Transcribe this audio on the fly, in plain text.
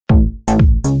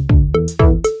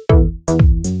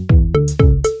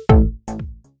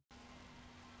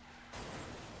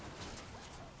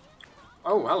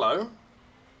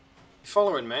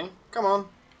me. Come on.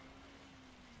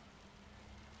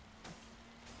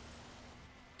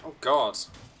 Oh god.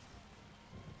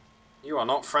 You are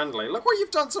not friendly. Look what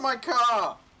you've done to my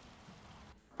car!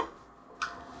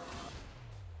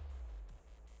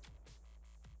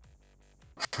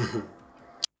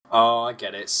 Oh, I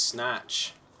get it.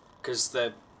 Snatch. Because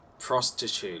they're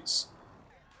prostitutes.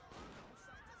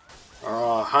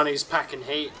 Oh, honey's packing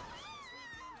heat.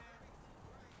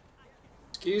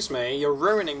 Excuse me, you're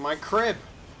ruining my crib.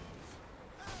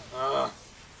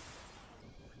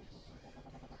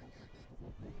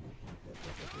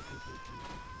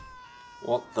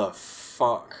 What the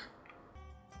fuck?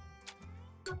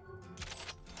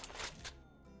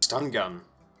 Stun gun.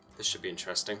 This should be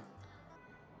interesting.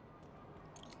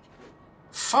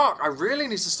 Fuck, I really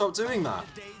need to stop doing that.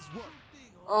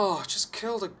 Oh, I just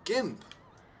killed a gimp.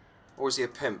 Or was he a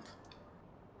pimp?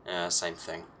 Yeah, same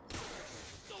thing.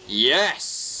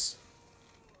 Yes!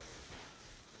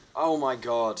 Oh my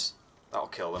god. That'll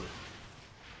kill them.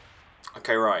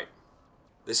 Okay, right.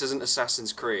 This isn't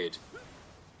Assassin's Creed.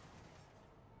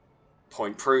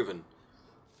 Point proven.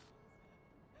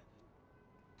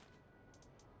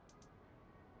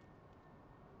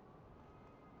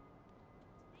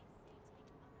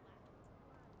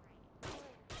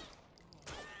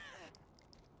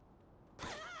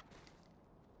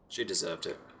 She deserved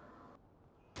it.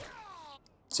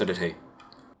 So did he.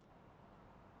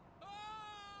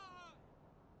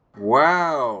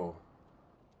 Wow!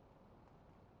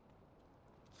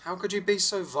 How could you be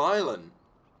so violent?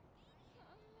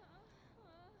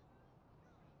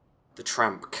 The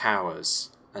tramp cowers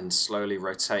and slowly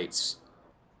rotates,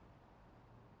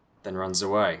 then runs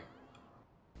away.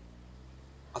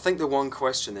 I think the one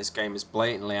question this game is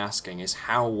blatantly asking is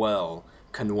how well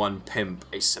can one pimp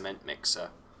a cement mixer?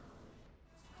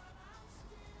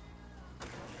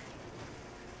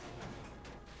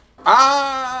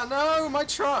 Ah, no, my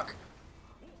truck!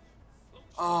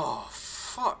 Oh,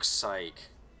 fuck's sake.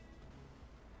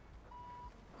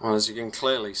 Well, as you can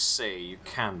clearly see, you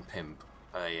can pimp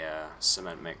a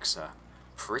cement mixer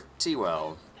pretty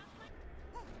well.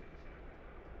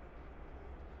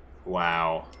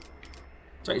 Wow.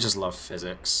 Don't you just love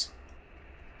physics?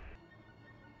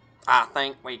 I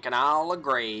think we can all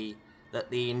agree that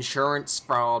the insurance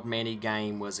fraud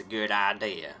minigame was a good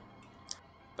idea.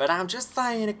 But I'm just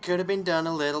saying it could have been done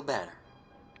a little better.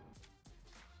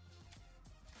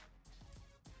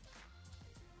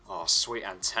 Oh, sweet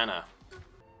antenna.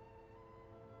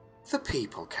 The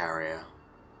people carrier.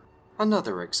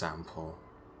 Another example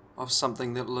of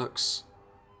something that looks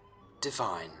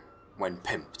divine when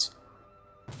pimped.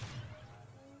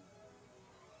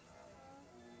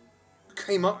 Who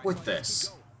came up with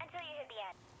this?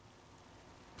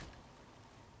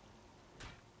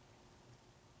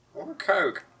 Or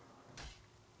Coke.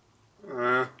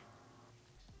 I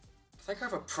think I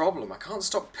have a problem. I can't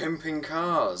stop pimping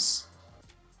cars.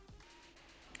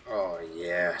 Oh,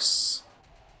 yes.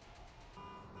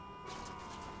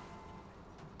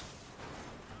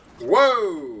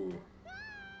 Whoa!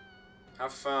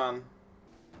 Have fun.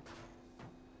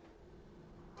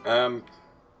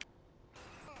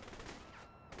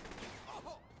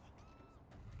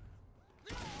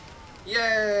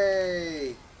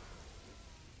 Yay!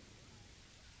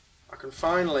 I can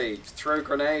finally throw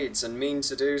grenades and mean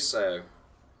to do so.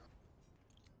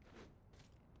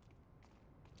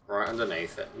 Right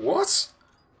underneath it. What?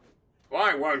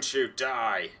 Why won't you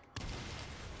die?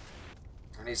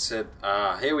 I need to...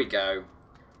 here we go.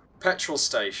 Petrol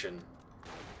station.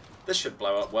 This should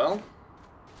blow up well.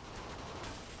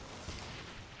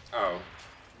 Oh.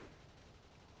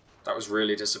 That was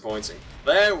really disappointing.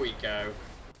 There we go.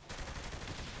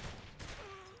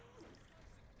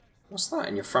 What's that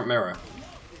in your front mirror?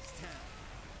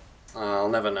 I'll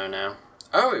never know now.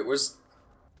 Oh, it was...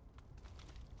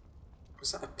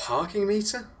 Was that a parking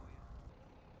meter?